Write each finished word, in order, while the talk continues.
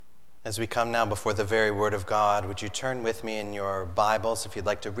As we come now before the very Word of God, would you turn with me in your Bibles, if you'd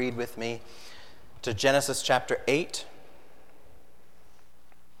like to read with me, to Genesis chapter 8.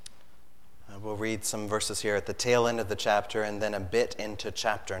 We'll read some verses here at the tail end of the chapter and then a bit into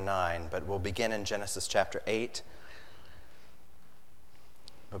chapter 9, but we'll begin in Genesis chapter 8.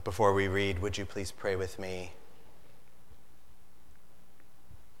 But before we read, would you please pray with me?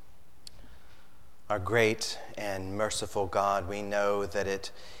 Our great and merciful God, we know that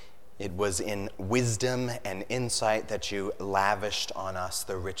it was in wisdom and insight that you lavished on us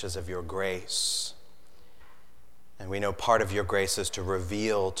the riches of your grace. And we know part of your grace is to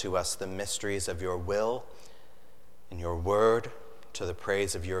reveal to us the mysteries of your will and your word to the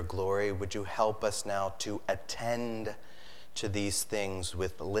praise of your glory. Would you help us now to attend to these things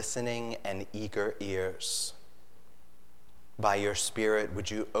with listening and eager ears? By your Spirit,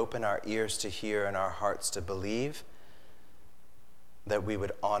 would you open our ears to hear and our hearts to believe, that we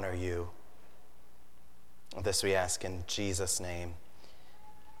would honor you. This we ask in Jesus' name.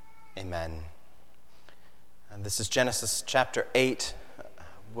 Amen. And this is Genesis chapter 8.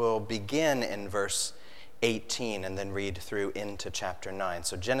 We'll begin in verse 18 and then read through into chapter 9.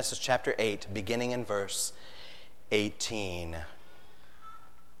 So Genesis chapter 8, beginning in verse 18.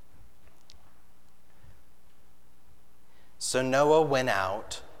 So Noah went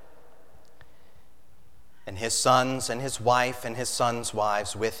out, and his sons and his wife and his sons'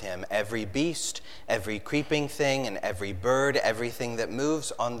 wives with him, every beast, every creeping thing, and every bird, everything that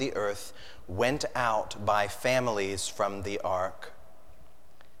moves on the earth, went out by families from the ark.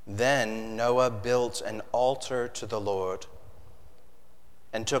 Then Noah built an altar to the Lord,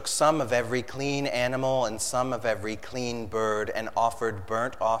 and took some of every clean animal and some of every clean bird, and offered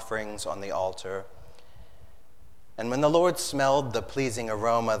burnt offerings on the altar. And when the Lord smelled the pleasing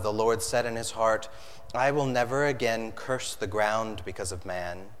aroma, the Lord said in his heart, I will never again curse the ground because of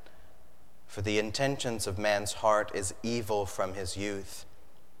man, for the intentions of man's heart is evil from his youth.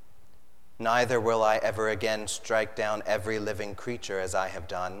 Neither will I ever again strike down every living creature as I have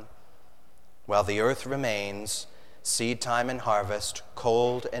done. While the earth remains, seed time and harvest,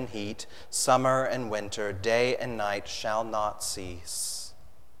 cold and heat, summer and winter, day and night shall not cease.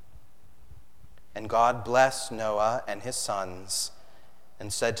 And God blessed Noah and his sons,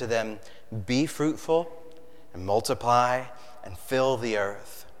 and said to them, Be fruitful and multiply and fill the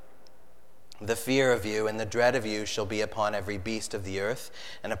earth. The fear of you and the dread of you shall be upon every beast of the earth,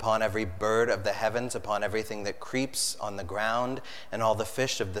 and upon every bird of the heavens, upon everything that creeps on the ground, and all the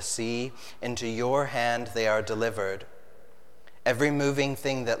fish of the sea. Into your hand they are delivered. Every moving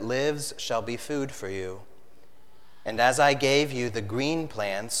thing that lives shall be food for you. And as I gave you the green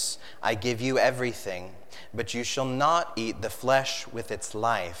plants, I give you everything, but you shall not eat the flesh with its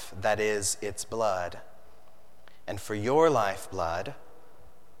life, that is, its blood. And for your lifeblood,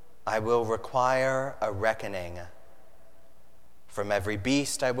 I will require a reckoning. From every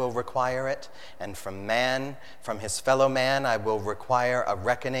beast I will require it, and from man, from his fellow man, I will require a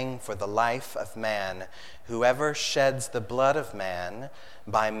reckoning for the life of man. Whoever sheds the blood of man,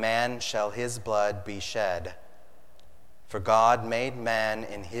 by man shall his blood be shed. For God made man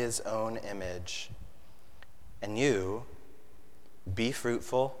in his own image. And you, be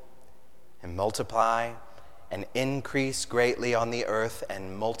fruitful and multiply and increase greatly on the earth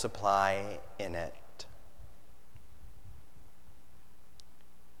and multiply in it.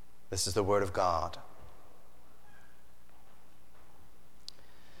 This is the word of God.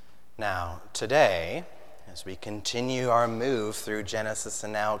 Now, today, as we continue our move through Genesis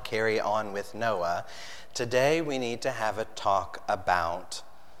and now carry on with Noah, today we need to have a talk about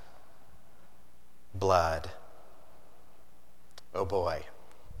blood. Oh boy.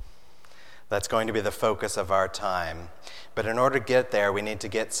 That's going to be the focus of our time. But in order to get there, we need to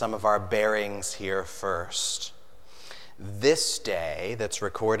get some of our bearings here first. This day that's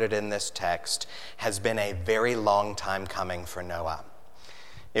recorded in this text has been a very long time coming for Noah.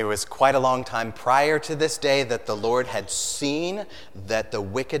 It was quite a long time prior to this day that the Lord had seen that the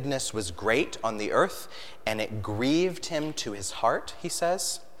wickedness was great on the earth, and it grieved him to his heart, he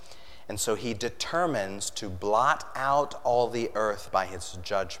says. And so he determines to blot out all the earth by his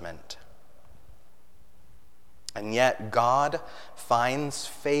judgment. And yet God finds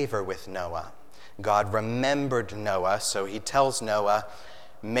favor with Noah. God remembered Noah, so he tells Noah,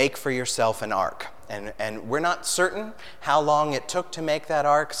 make for yourself an ark. And we're not certain how long it took to make that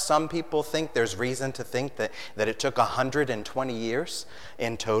ark. Some people think there's reason to think that it took 120 years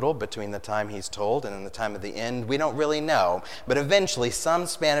in total between the time he's told and the time of the end. We don't really know. But eventually, some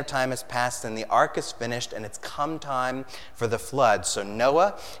span of time has passed and the ark is finished and it's come time for the flood. So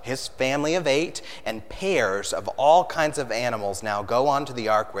Noah, his family of 8, and pairs of all kinds of animals now go onto the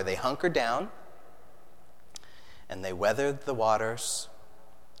ark where they hunker down and they weather the waters.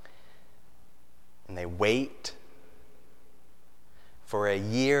 And they wait for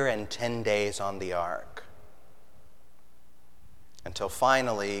 1 year and 10 days on the ark until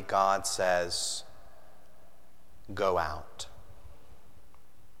finally God says, "Go out."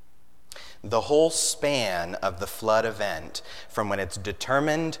 The whole span of the flood event, from when it's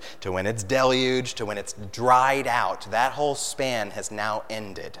determined to when it's deluged to when it's dried out, that whole span has now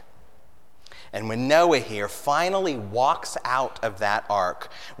ended. And when Noah here finally walks out of that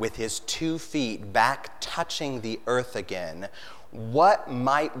ark with his 2 feet back touching the earth again, what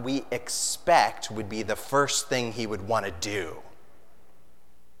might we expect would be the first thing he would want to do?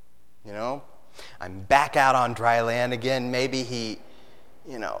 You know, I'm back out on dry land again. Maybe he,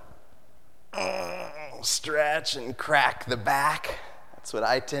 stretch and crack the back. That's what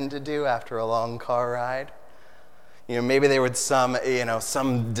I tend to do after a long car ride. Maybe there was some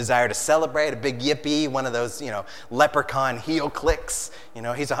desire to celebrate, a big yippee, one of those, leprechaun heel clicks.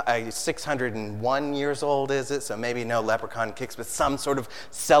 He's 601 years old, is it? So maybe no leprechaun kicks, but some sort of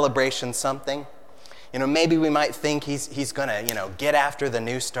celebration, something. Maybe we might think he's going to, get after the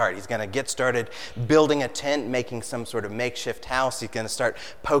new start. He's going to get started building a tent, making some sort of makeshift house. He's going to start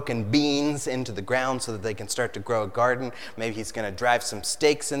poking beans into the ground so that they can start to grow a garden. Maybe he's going to drive some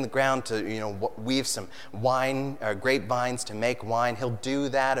stakes in the ground to, weave some wine or grapevines to make wine. He'll do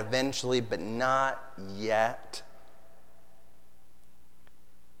that eventually, but not yet.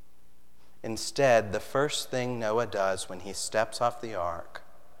 Instead, the first thing Noah does when he steps off the ark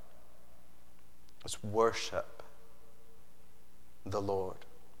is worship the Lord.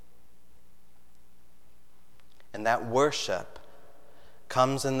 And that worship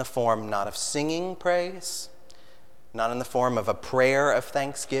comes in the form not of singing praise, not in the form of a prayer of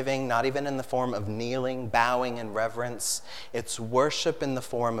thanksgiving, not even in the form of kneeling, bowing in reverence. It's worship in the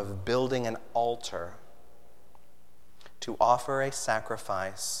form of building an altar to offer a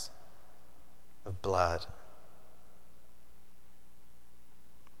sacrifice of blood.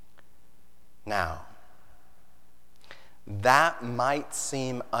 Now, that might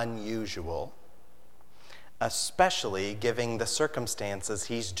seem unusual, especially given the circumstances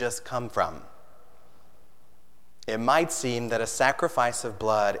he's just come from. It might seem that a sacrifice of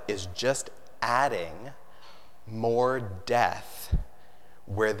blood is just adding more death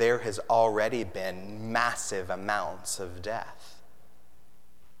where there has already been massive amounts of death.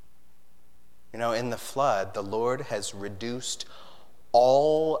 In the flood, the Lord has reduced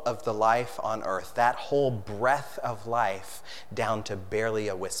all of the life on earth, that whole breath of life, down to barely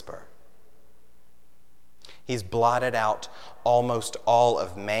a whisper. He's blotted out almost all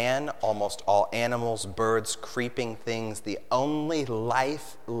of man, almost all animals, birds, creeping things. The only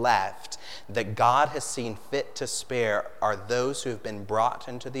life left that God has seen fit to spare are those who have been brought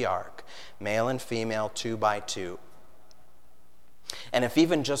into the ark, male and female, 2 by 2. And if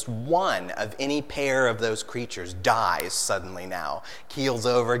even just one of any pair of those creatures dies suddenly now, keels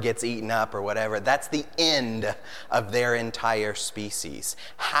over, gets eaten up or whatever, that's the end of their entire species.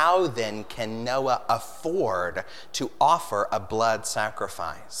 How then can Noah afford to offer a blood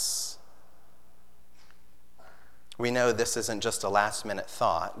sacrifice? We know this isn't just a last-minute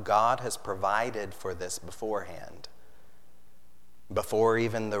thought. God has provided for this beforehand. Before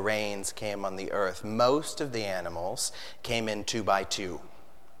even the rains came on the earth, most of the animals came in 2 by 2.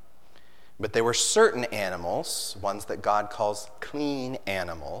 But there were certain animals, ones that God calls clean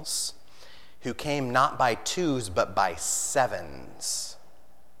animals, who came not by 2s but by 7s.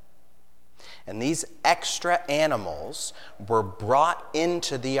 And these extra animals were brought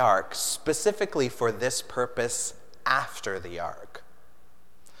into the ark specifically for this purpose after the ark.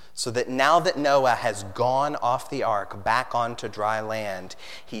 So that now that Noah has gone off the ark back onto dry land,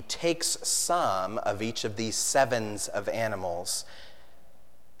 he takes some of each of these 7s of animals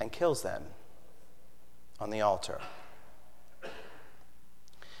and kills them on the altar. And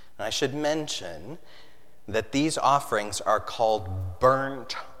I should mention that these offerings are called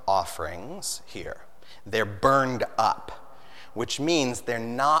burnt offerings here. They're burned up, which means they're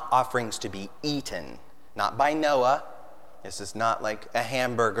not offerings to be eaten, not by Noah. This is not like a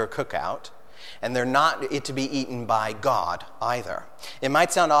hamburger cookout. And they're not to be eaten by God either. It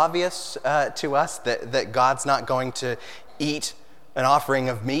might sound obvious to us that God's not going to eat an offering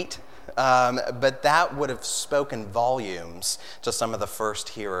of meat, but that would have spoken volumes to some of the first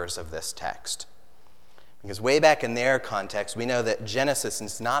hearers of this text. Because way back in their context, we know that Genesis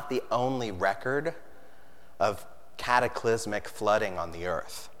is not the only record of cataclysmic flooding on the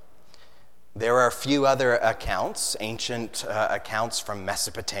earth. There are a few other accounts, ancient accounts from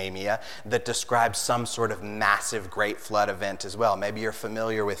Mesopotamia, that describe some sort of massive great flood event as well. Maybe you're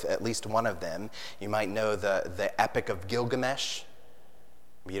familiar with at least one of them. You might know the Epic of Gilgamesh.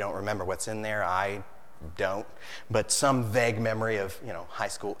 You don't remember what's in there, I don't. But some vague memory of, high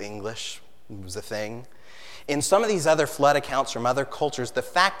school English was a thing. In some of these other flood accounts from other cultures, the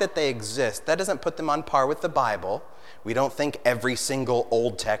fact that they exist, that doesn't put them on par with the Bible. We don't think every single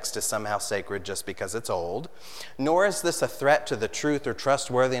old text is somehow sacred just because it's old. Nor is this a threat to the truth or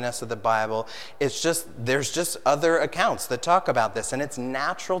trustworthiness of the Bible. There's just other accounts that talk about this. And it's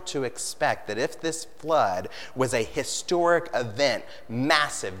natural to expect that if this flood was a historic event,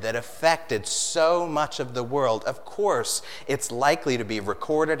 massive, that affected so much of the world, of course, it's likely to be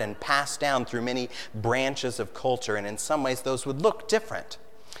recorded and passed down through many branches of culture. And in some ways, those would look different.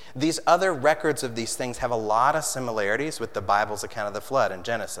 These other records of these things have a lot of similarities with the Bible's account of the flood in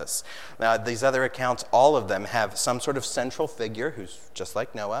Genesis. Now, these other accounts, all of them have some sort of central figure who's just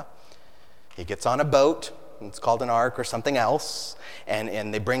like Noah. He gets on a boat, it's called an ark or something else,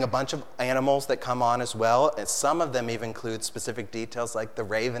 and they bring a bunch of animals that come on as well. And some of them even include specific details like the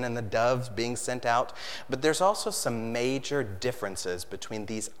raven and the doves being sent out. But there's also some major differences between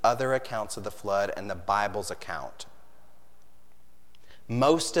these other accounts of the flood and the Bible's account.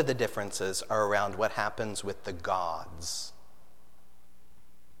 Most of the differences are around what happens with the gods.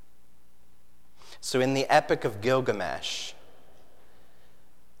 So in the Epic of Gilgamesh,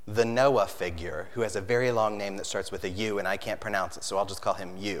 the Noah figure, who has a very long name that starts with a U, and I can't pronounce it, so I'll just call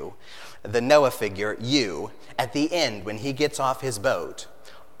him U. The Noah figure, U, at the end, when he gets off his boat,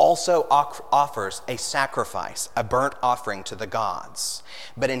 also offers a sacrifice, a burnt offering to the gods.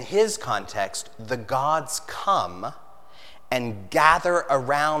 But in his context, the gods come and gather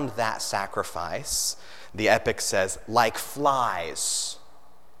around that sacrifice, the epic says, like flies,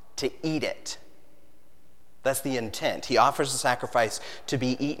 to eat it. That's the intent. He offers the sacrifice to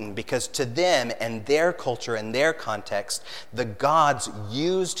be eaten because to them and their culture and their context, the gods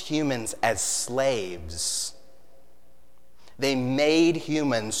used humans as slaves. They made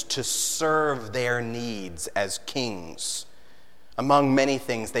humans to serve their needs as kings. Among many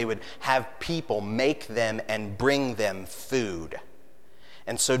things, they would have people make them and bring them food.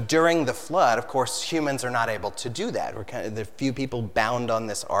 And so during the flood, of course, humans are not able to do that. There are few people bound on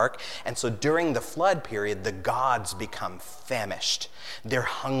this ark. And so during the flood period, the gods become famished. They're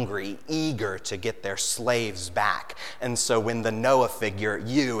hungry, eager to get their slaves back. And so when the Noah figure,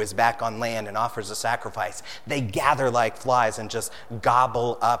 U, is back on land and offers a sacrifice, they gather like flies and just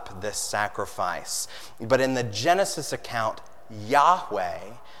gobble up this sacrifice. But in the Genesis account, Yahweh,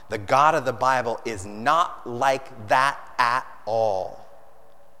 the God of the Bible, is not like that at all.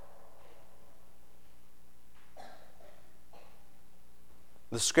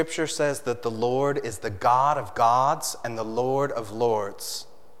 The scripture says that the Lord is the God of gods and the Lord of lords,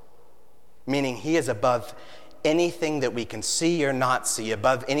 meaning he is above anything that we can see or not see,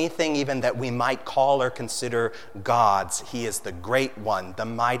 above anything even that we might call or consider gods. He is the great one, the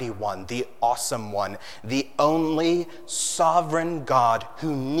mighty one, the awesome one, the only sovereign God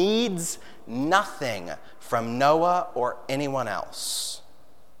who needs nothing from Noah or anyone else.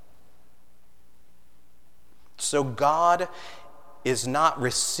 So God is not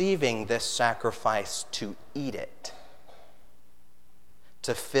receiving this sacrifice to eat it,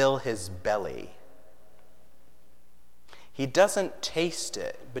 to fill his belly. He doesn't taste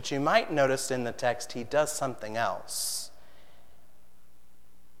it, but you might notice in the text he does something else.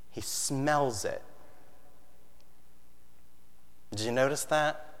 He smells it. Did you notice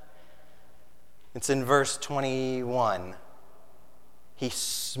that? It's in verse 21. He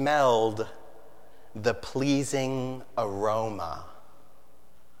smelled the pleasing aroma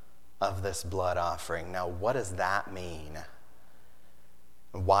of this blood offering. Now, what does that mean?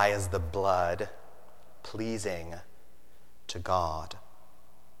 Why is the blood pleasing to God?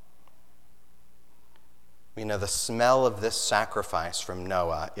 We know the smell of this sacrifice from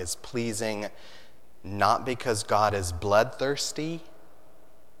Noah is pleasing not because God is bloodthirsty.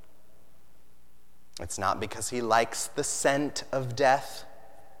 It's not because he likes the scent of death.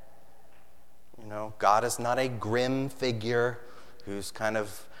 God is not a grim figure who's kind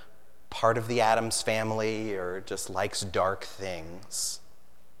of part of the Addams family or just likes dark things.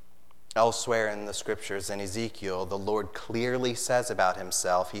 Elsewhere in the scriptures, in Ezekiel, the Lord clearly says about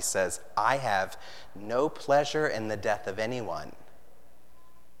himself, he says, I have no pleasure in the death of anyone,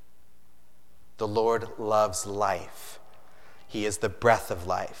 The Lord loves life. He is the breath of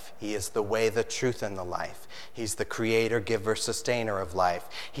life. He is the way, the truth, and the life. He's the creator, giver, sustainer of life.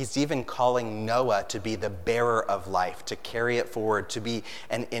 He's even calling Noah to be the bearer of life, to carry it forward, to be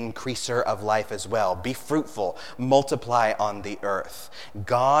an increaser of life as well. Be fruitful, multiply on the earth.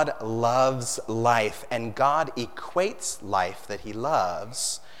 God loves life, and God equates life that he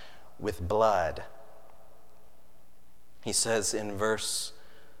loves with blood. He says in verse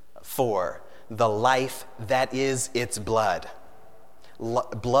 4, the life that is its blood.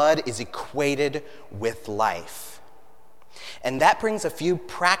 Blood is equated with life. And that brings a few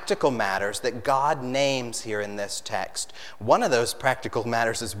practical matters that God names here in this text. One of those practical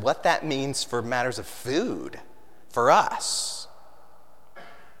matters is what that means for matters of food for us.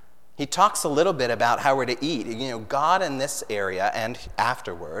 He talks a little bit about how we're to eat. God in this area and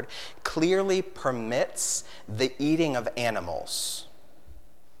afterward clearly permits the eating of animals.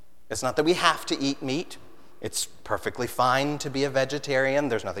 It's not that we have to eat meat. It's perfectly fine to be a vegetarian.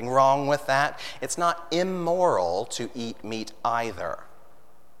 There's nothing wrong with that. It's not immoral to eat meat either.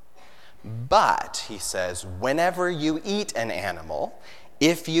 But, he says, whenever you eat an animal,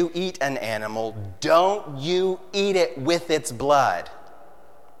 if you eat an animal, don't you eat it with its blood.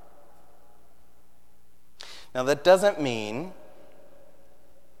 Now, that doesn't mean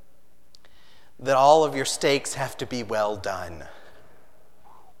that all of your steaks have to be well done.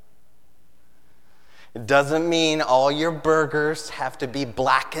 It doesn't mean all your burgers have to be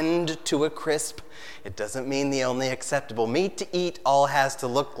blackened to a crisp. It doesn't mean the only acceptable meat to eat all has to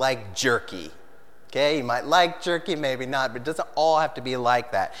look like jerky. Okay, you might like jerky, maybe not, but it doesn't all have to be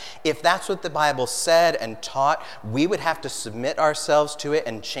like that. If that's what the Bible said and taught, we would have to submit ourselves to it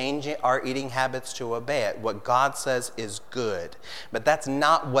and change our eating habits to obey it. What God says is good. But that's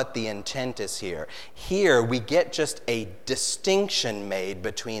not what the intent is here. Here we get just a distinction made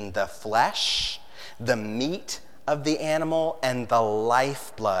between the flesh, the meat of the animal, and the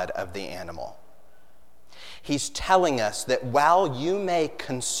lifeblood of the animal. He's telling us that while you may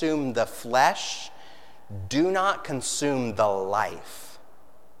consume the flesh, do not consume the life.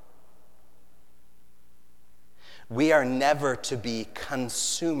 We are never to be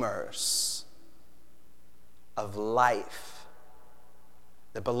consumers of life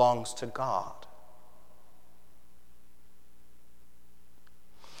that belongs to God.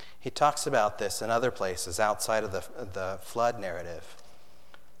 He talks about this in other places outside of the flood narrative.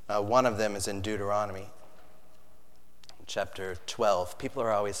 One of them is in Deuteronomy, chapter 12. People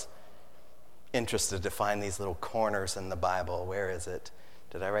are always interested to find these little corners in the Bible. Where is it?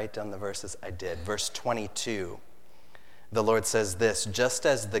 Did I write down the verses? I did. Verse 22. The Lord says this, just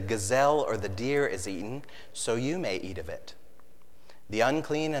as the gazelle or the deer is eaten, so you may eat of it. The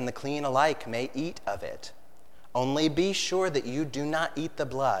unclean and the clean alike may eat of it. Only be sure that you do not eat the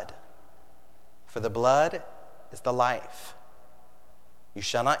blood, for the blood is the life. You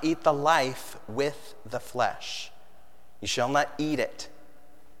shall not eat the life with the flesh. You shall not eat it.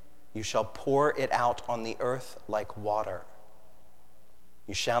 You shall pour it out on the earth like water.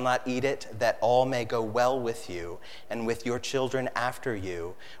 You shall not eat it, that all may go well with you and with your children after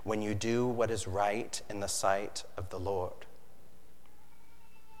you when you do what is right in the sight of the Lord.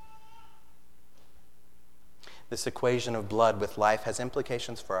 This equation of blood with life has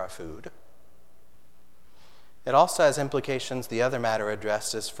implications for our food. It also has implications, the other matter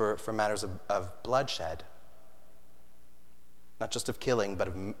addressed is for matters of bloodshed. Not just of killing, but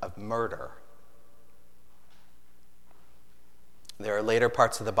of murder. There are later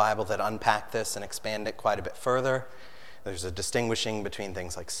parts of the Bible that unpack this and expand it quite a bit further. There's a distinguishing between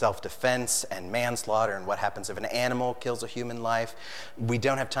things like self-defense and manslaughter and what happens if an animal kills a human life. We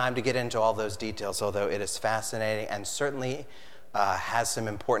don't have time to get into all those details, although it is fascinating and certainly has some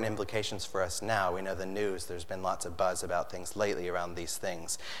important implications for us now. We know the news, there's been lots of buzz about things lately around these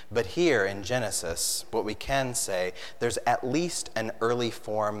things. But here in Genesis, what we can say, there's at least an early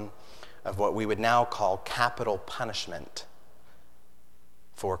form of what we would now call capital punishment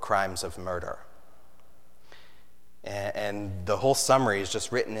for crimes of murder. And the whole summary is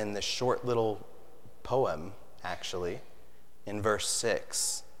just written in this short little poem, actually, in verse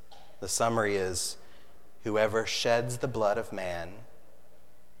 6. The summary is, whoever sheds the blood of man,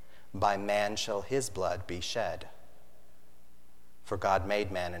 by man shall his blood be shed. For God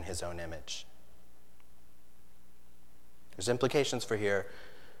made man in his own image. There's implications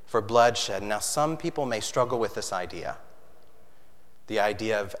for bloodshed. Now, some people may struggle with this idea. The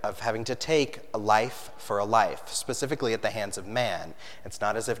idea of having to take a life for a life, specifically at the hands of man. It's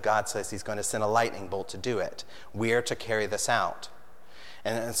not as if God says he's going to send a lightning bolt to do it. We are to carry this out.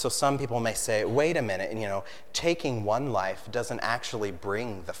 And so some people may say, wait a minute, taking one life doesn't actually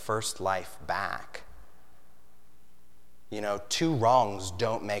bring the first life back. Two wrongs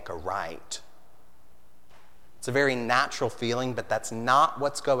don't make a right. It's a very natural feeling, but that's not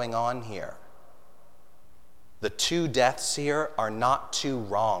what's going on here. The two deaths here are not two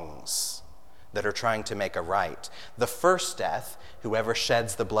wrongs that are trying to make a right. The first death, whoever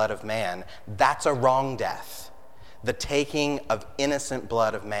sheds the blood of man, that's a wrong death. The taking of innocent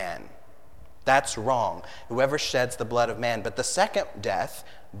blood of man. That's wrong. Whoever sheds the blood of man. But the second death,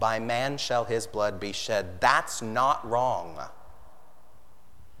 by man shall his blood be shed. That's not wrong.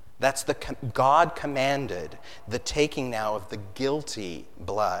 That's God commanded the taking now of the guilty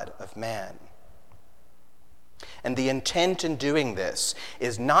blood of man. And the intent in doing this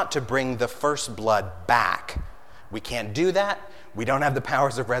is not to bring the first blood back. We can't do that. We don't have the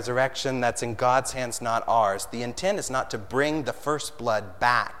powers of resurrection. That's in God's hands, not ours. The intent is not to bring the first blood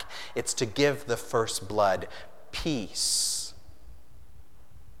back. It's to give the first blood peace.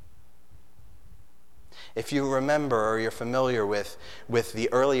 If you remember or you're familiar with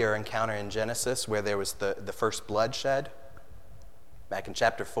the earlier encounter in Genesis where there was the first bloodshed, back in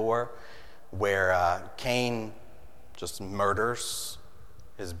chapter 4, where Cain just murders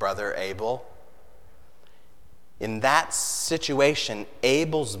his brother Abel. In that situation,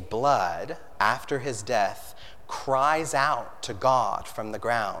 Abel's blood, after his death, cries out to God from the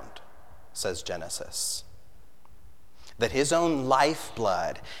ground, says Genesis. That his own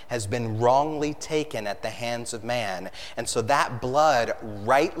lifeblood has been wrongly taken at the hands of man. And so that blood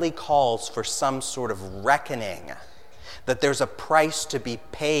rightly calls for some sort of reckoning. That there's a price to be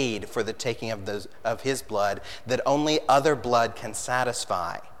paid for the taking of his blood that only other blood can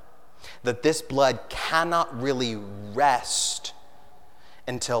satisfy. That this blood cannot really rest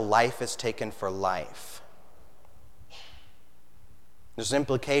until life is taken for life. There's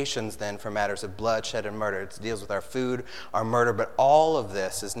implications then for matters of bloodshed and murder. It deals with our food, our murder, but all of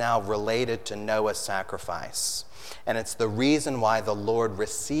this is now related to Noah's sacrifice. And it's the reason why the Lord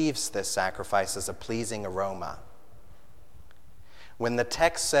receives this sacrifice as a pleasing aroma. When the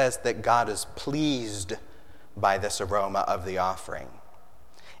text says that God is pleased by this aroma of the offering,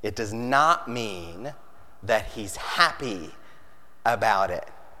 it does not mean that he's happy about it.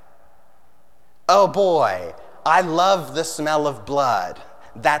 Oh boy, I love the smell of blood.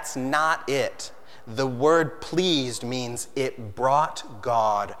 That's not it. The word pleased means it brought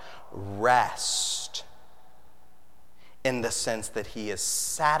God rest in the sense that he is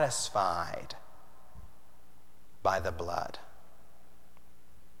satisfied by the blood.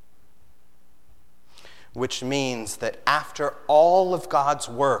 Which means that after all of God's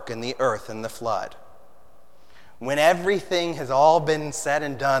work in the earth and the flood, when everything has all been said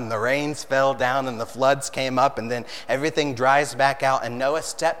and done, the rains fell down and the floods came up and then everything dries back out and Noah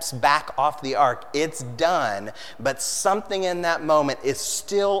steps back off the ark, it's done, but something in that moment is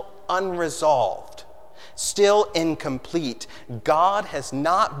still unresolved, still incomplete. God has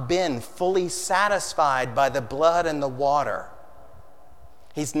not been fully satisfied by the blood and the water.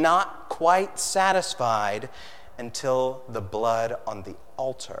 He's not quite satisfied until the blood on the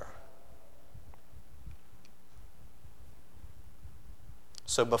altar.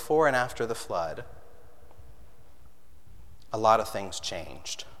 So before and after the flood, a lot of things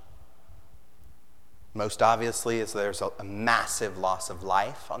changed. Most obviously is there's a massive loss of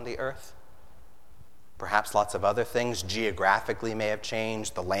life on the earth. Perhaps lots of other things geographically may have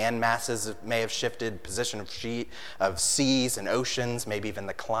changed. The land masses may have shifted, position of seas and oceans, maybe even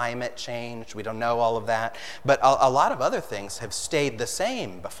the climate changed. We don't know all of that. But a lot of other things have stayed the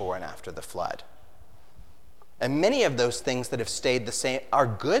same before and after the flood. And many of those things that have stayed the same are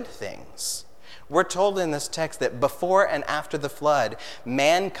good things. We're told in this text that before and after the flood,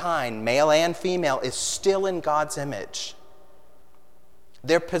 mankind, male and female, is still in God's image.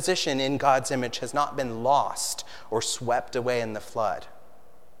 Their position in God's image has not been lost or swept away in the flood.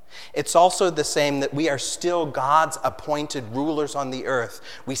 It's also the same that we are still God's appointed rulers on the earth.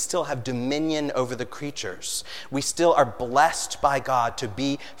 We still have dominion over the creatures. We still are blessed by God to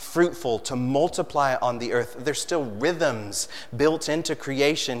be fruitful, to multiply on the earth. There's still rhythms built into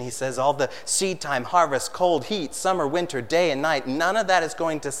creation. He says all the seed time, harvest, cold, heat, summer, winter, day and night, none of that is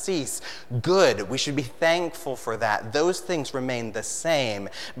going to cease. Good. We should be thankful for that. Those things remain the same.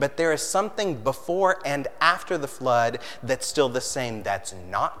 But there is something before and after the flood that's still the same. That's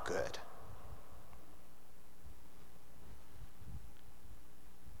not good.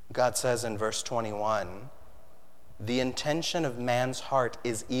 God says in verse 21, the intention of man's heart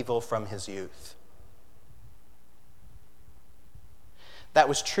is evil from his youth. That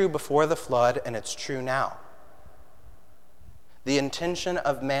was true before the flood, and it's true now. The intention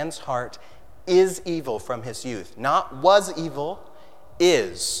of man's heart is evil from his youth. Not was evil,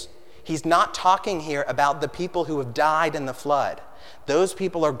 is. He's not talking here about the people who have died in the flood. Those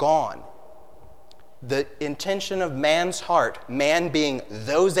people are gone. The intention of man's heart, man being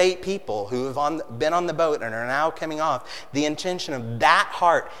those 8 people who have been on the boat and are now coming off, the intention of that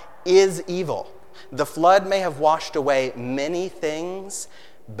heart is evil. The flood may have washed away many things,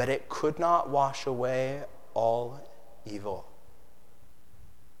 but it could not wash away all evil.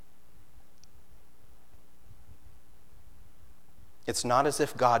 It's not as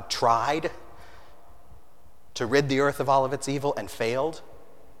if God tried to rid the earth of all of its evil and failed.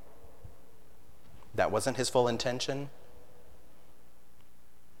 That wasn't his full intention.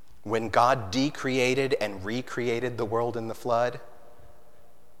 When God decreated and recreated the world in the flood,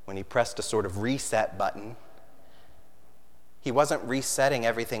 when he pressed a sort of reset button, he wasn't resetting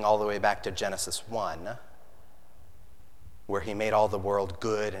everything all the way back to Genesis 1, where he made all the world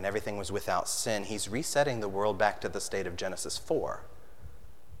good and everything was without sin. He's resetting the world back to the state of Genesis 4,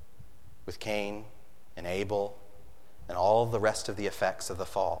 with Cain and Abel and all the rest of the effects of the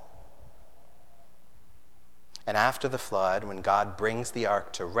fall. And after the flood, when God brings the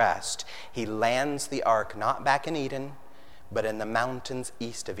ark to rest, he lands the ark not back in Eden, but in the mountains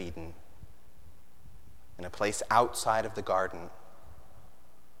east of Eden, in a place outside of the garden.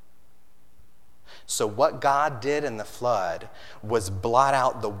 So what God did in the flood was blot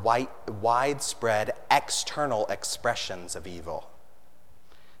out the widespread external expressions of evil.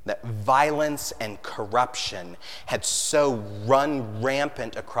 That violence and corruption had so run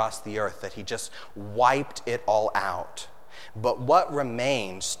rampant across the earth that he just wiped it all out. But what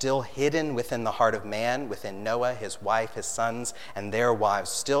remained, still hidden within the heart of man, within Noah, his wife, his sons, and their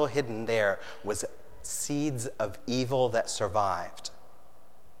wives, still hidden there, was seeds of evil that survived.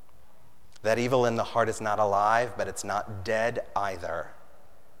 That evil in the heart is not alive, but it's not dead either.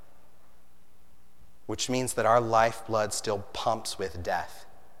 Which means that our lifeblood still pumps with death.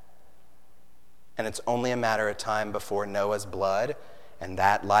 And it's only a matter of time before Noah's blood and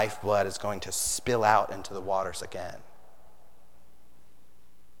that lifeblood is going to spill out into the waters again.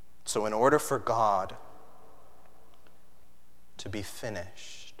 So in order for God to be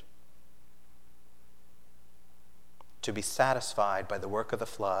finished, to be satisfied by the work of the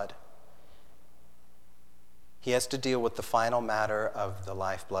flood, he has to deal with the final matter of the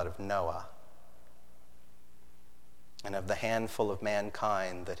lifeblood of Noah and of the handful of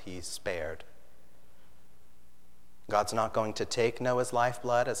mankind that he spared. God's not going to take Noah's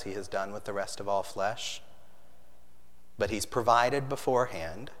lifeblood as he has done with the rest of all flesh, but he's provided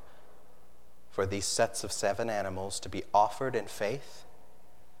beforehand for these sets of 7 animals to be offered in faith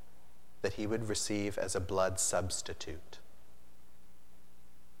that he would receive as a blood substitute.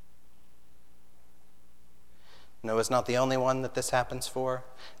 Noah's not the only one that this happens for.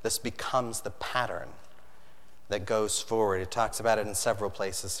 This becomes the pattern that goes forward. It talks about it in several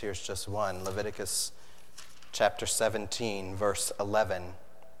places. Here's just one. Leviticus chapter 17, verse 11.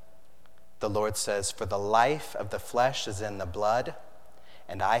 The Lord says, "For the life of the flesh is in the blood,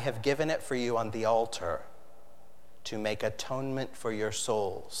 and I have given it for you on the altar to make atonement for your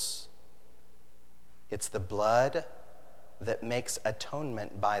souls." It's the blood that makes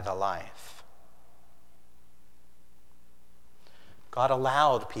atonement by the life. God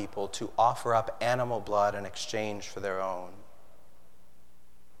allowed people to offer up animal blood in exchange for their own.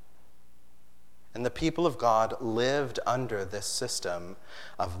 And the people of God lived under this system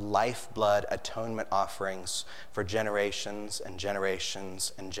of lifeblood atonement offerings for generations and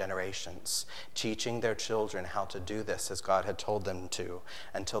generations and generations, teaching their children how to do this as God had told them to,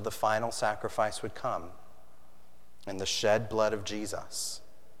 until the final sacrifice would come and the shed blood of Jesus,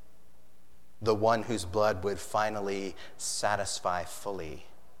 the one whose blood would finally satisfy fully,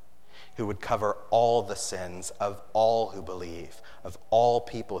 who would cover all the sins of all who believe, of all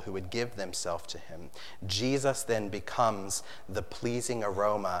people who would give themselves to him. Jesus then becomes the pleasing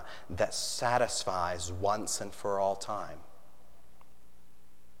aroma that satisfies once and for all time.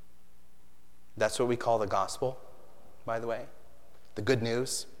 That's what we call the gospel, by the way. The good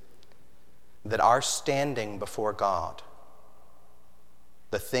news that our standing before God,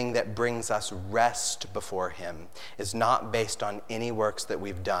 the thing that brings us rest before him, is not based on any works that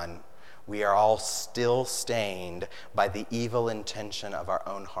we've done. We are all still stained by the evil intention of our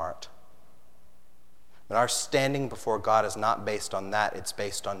own heart. But our standing before God is not based on that. It's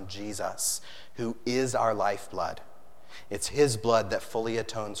based on Jesus, who is our lifeblood. It's his blood that fully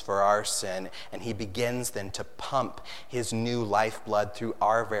atones for our sin, and he begins then to pump his new lifeblood through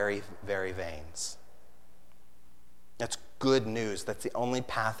our very, very veins. That's good news. That's the only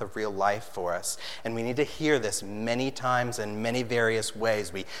path of real life for us. And we need to hear this many times in many various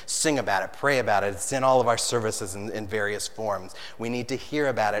ways. We sing about it, pray about it. It's in all of our services in various forms. We need to hear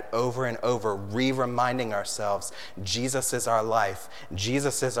about it over and over, reminding ourselves, Jesus is our life.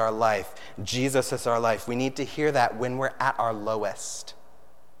 Jesus is our life. Jesus is our life. We need to hear that when we're at our lowest.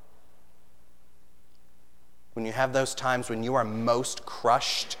 When you have those times when you are most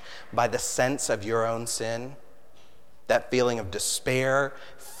crushed by the sense of your own sin, that feeling of despair,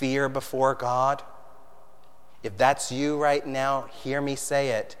 fear before God, if that's you right now, hear me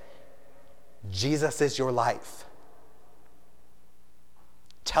say it. Jesus is your life.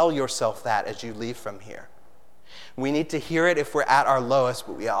 Tell yourself that as you leave from here. We need to hear it if we're at our lowest,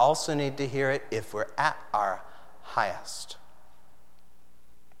 but we also need to hear it if we're at our highest.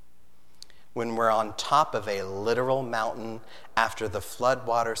 When we're on top of a literal mountain after the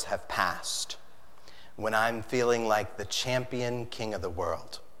floodwaters have passed, when I'm feeling like the champion king of the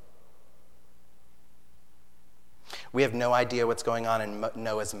world. We have no idea what's going on in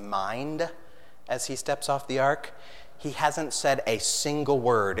Noah's mind as he steps off the ark. He hasn't said a single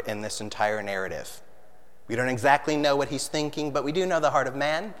word in this entire narrative. We don't exactly know what he's thinking, but we do know the heart of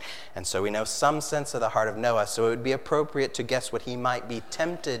man, and so we know some sense of the heart of Noah, so it would be appropriate to guess what he might be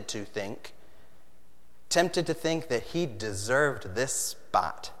tempted to think that he deserved this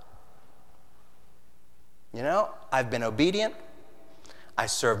spot. You know, I've been obedient. I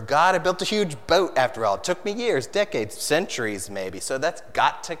served God. I built a huge boat after all. It took me years, decades, centuries maybe. So that's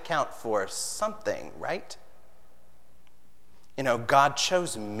got to count for something, right? You know, God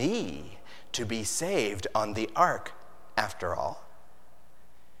chose me to be saved on the ark after all.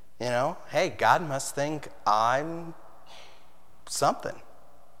 You know, hey, God must think I'm something.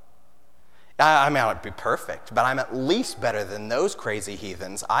 I may not be perfect, but I'm at least better than those crazy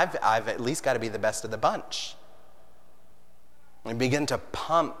heathens. I've at least got to be the best of the bunch. We begin to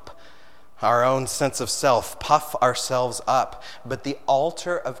pump our own sense of self, puff ourselves up. But the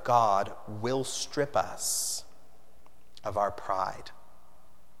altar of God will strip us of our pride.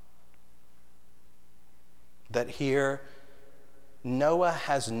 That here, Noah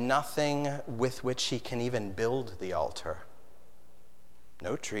has nothing with which he can even build the altar.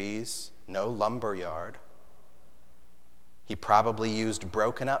 No trees, no lumber yard. He probably used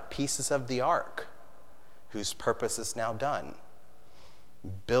broken up pieces of the ark, whose purpose is now done.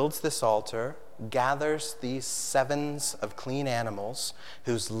 Builds this altar, gathers these sevens of clean animals,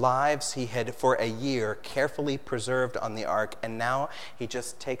 whose lives he had for a year carefully preserved on the ark, and now he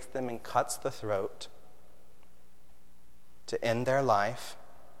just takes them and cuts the throat to end their life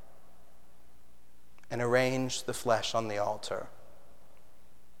and arrange the flesh on the altar.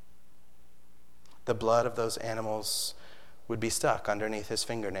 The blood of those animals would be stuck underneath his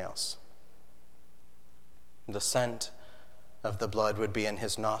fingernails. The scent of the blood would be in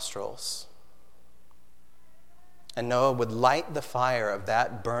his nostrils. And Noah would light the fire of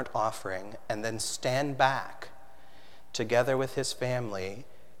that burnt offering and then stand back together with his family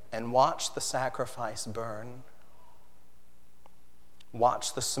and watch the sacrifice burn.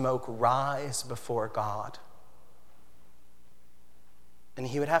 Watch the smoke rise before God. And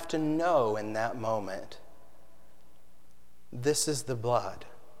he would have to know in that moment, this is the blood.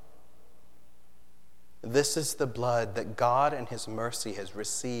 This is the blood that God in his mercy has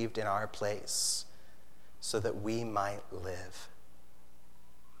received in our place so that we might live.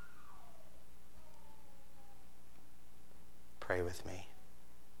 Pray with me.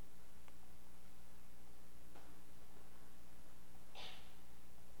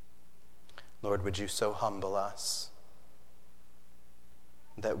 Lord, would you so humble us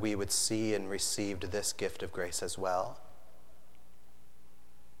that we would see and receive this gift of grace as well.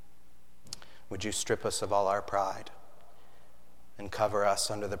 Would you strip us of all our pride and cover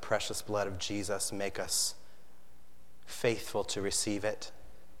us under the precious blood of Jesus, make us faithful to receive it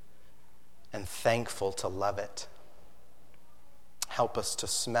and thankful to love it. Help us to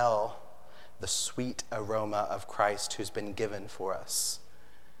smell the sweet aroma of Christ who's been given for us.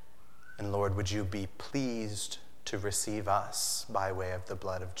 And Lord, would you be pleased to receive us by way of the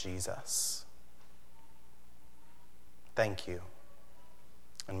blood of Jesus. Thank you.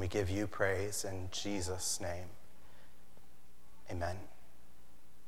 And we give you praise in Jesus' name. Amen.